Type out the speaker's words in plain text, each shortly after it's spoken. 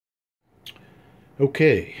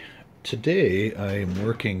Okay, today I'm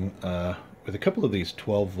working with a couple of these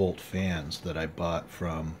 12-volt fans that I bought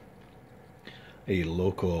from a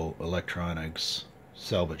local electronics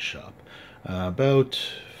salvage shop. About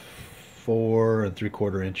 4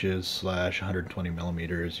 3/4 inches slash 120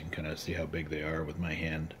 millimeters. You can kind of see how big they are with my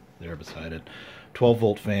hand there beside it.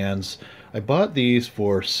 12-volt fans. I bought these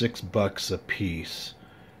for $6 a piece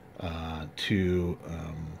to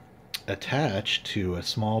attach to a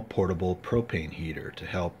small portable propane heater to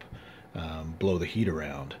help blow the heat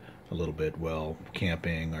around a little bit while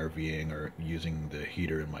camping, RVing, or using the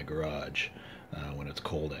heater in my garage when it's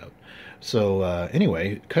cold out. So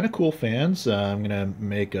anyway, kind of cool fans. I'm gonna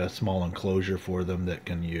make a small enclosure for them that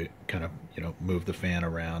can kind of move the fan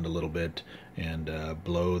around a little bit and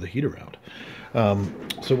blow the heat around.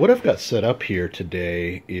 So what I've got set up here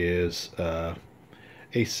today is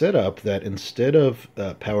a setup that instead of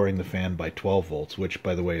powering the fan by 12 volts, which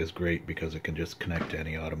by the way is great because it can just connect to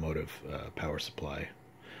any automotive power supply.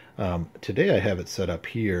 Today I have it set up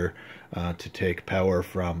here to take power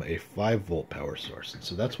from a 5-volt power source. And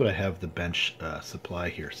so that's what I have the bench supply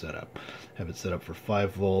here set up. I have it set up for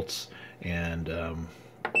 5 volts and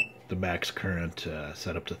the max current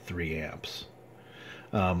set up to 3 amps.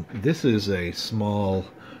 This is a small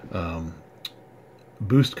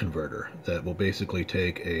boost converter that will basically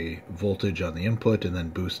take a voltage on the input and then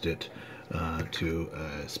boost it to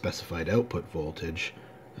a specified output voltage,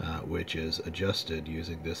 which is adjusted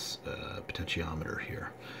using this potentiometer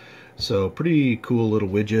here. So pretty cool little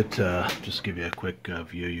widget. Just give you a quick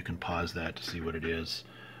view. You can pause that to see what it is,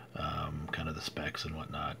 kind of the specs and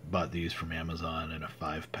whatnot. Bought these from Amazon in a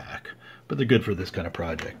 5-pack, but they're good for this kind of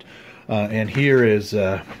project. And here's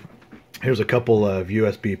a couple of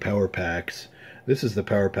USB power packs. This is the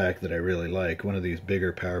power pack that I really like. One of these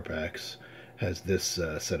bigger power packs has this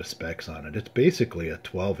set of specs on it. It's basically a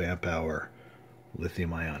 12 amp hour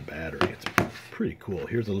lithium ion battery. It's pretty cool.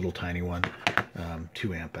 Here's a little tiny one,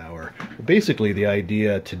 2 amp hour. Basically the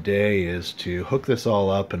idea today is to hook this all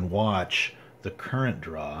up and watch the current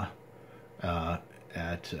draw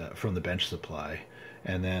from the bench supply,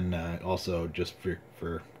 and then also just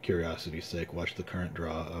for curiosity's sake, watch the current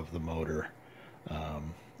draw of the motor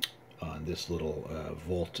on this little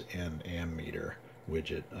volt and ammeter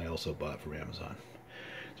widget I also bought from Amazon.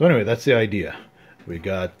 So anyway, that's the idea. We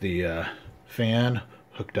got the fan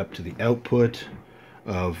hooked up to the output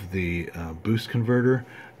of the boost converter.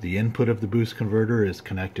 The input of the boost converter is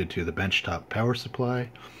connected to the benchtop power supply.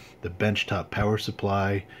 The benchtop power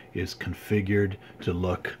supply is configured to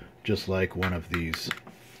look just like one of these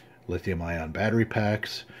lithium-ion battery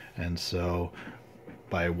packs, and so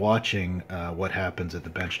by watching what happens at the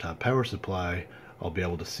benchtop power supply, I'll be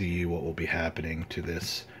able to see what will be happening to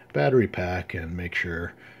this battery pack and make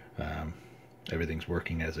sure everything's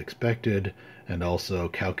working as expected, and also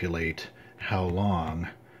calculate how long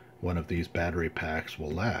one of these battery packs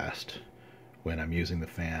will last when I'm using the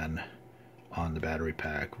fan on the battery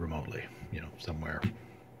pack remotely, somewhere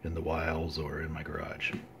in the wilds or in my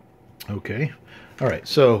garage. Okay, all right,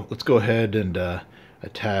 so let's go ahead and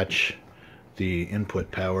attach the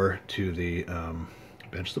input power to the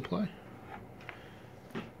bench supply.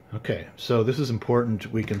 Okay, so this is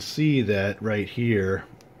important. We can see that right here,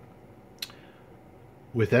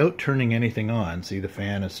 without turning anything on, see the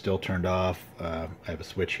fan is still turned off. I have a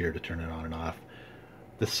switch here to turn it on and off.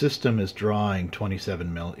 The system is drawing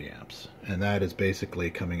 27 milliamps, and that is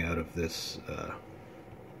basically coming out of this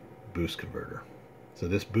boost converter. So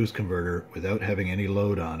this boost converter, without having any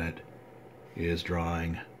load on it, is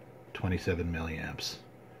drawing 27 milliamps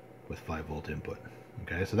with 5-volt input.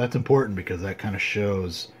 Okay, so that's important because that kind of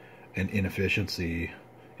shows an inefficiency,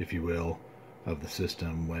 if you will, of the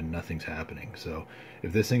system when nothing's happening. So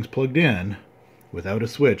if this thing's plugged in without a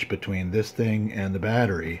switch between this thing and the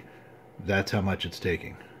battery, that's how much it's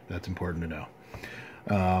taking. That's important to know.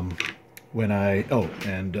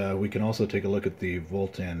 We can also take a look at the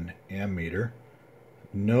volt and ammeter.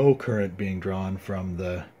 No current being drawn from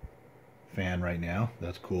the fan right now.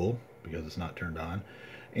 That's cool because it's not turned on.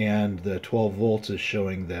 And the 12 volts is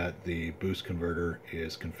showing that the boost converter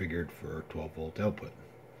is configured for 12 volt output.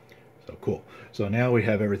 So cool. So now we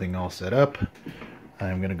have everything all set up.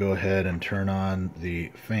 I'm going to go ahead and turn on the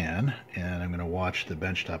fan, and I'm going to watch the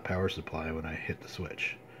benchtop power supply when I hit the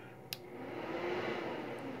switch.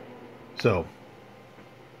 So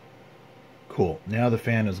cool. Now the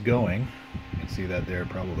fan is going. You can see that there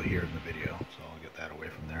probably here in the video, so I'll get that away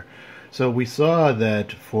from there. So we saw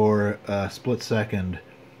that for a split second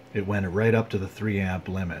it went right up to the 3 amp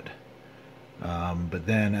limit, but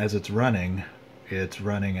then as it's running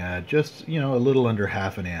at just a little under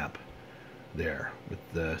half an amp there with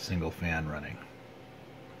the single fan running.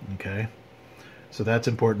 Okay, so that's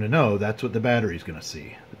important to know. That's what the battery's going to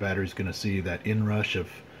see. The battery's going to see that inrush of,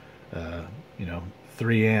 you know,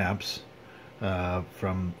 3 amps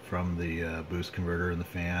from the boost converter and the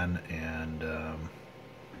fan, and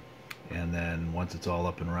then once it's all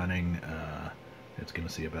up and running, it's going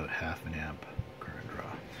to see about ½ an amp current draw.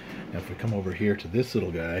 Now, if we come over here to this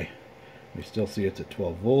little guy, we still see it's at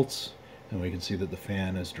 12 volts, and we can see that the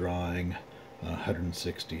fan is drawing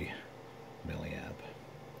 160 milliamp.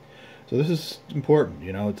 So this is important.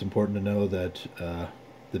 You know, it's important to know that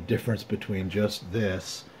the difference between just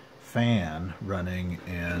this fan running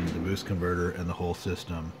and the boost converter and the whole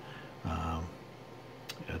system,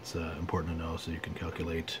 it's important to know, so you can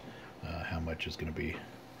calculate how much is going to be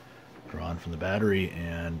drawn from the battery,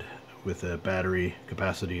 and with a battery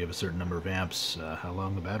capacity of a certain number of amps, how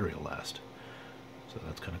long the battery will last. So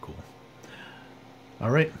that's kind of cool. All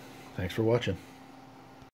right, thanks for watching.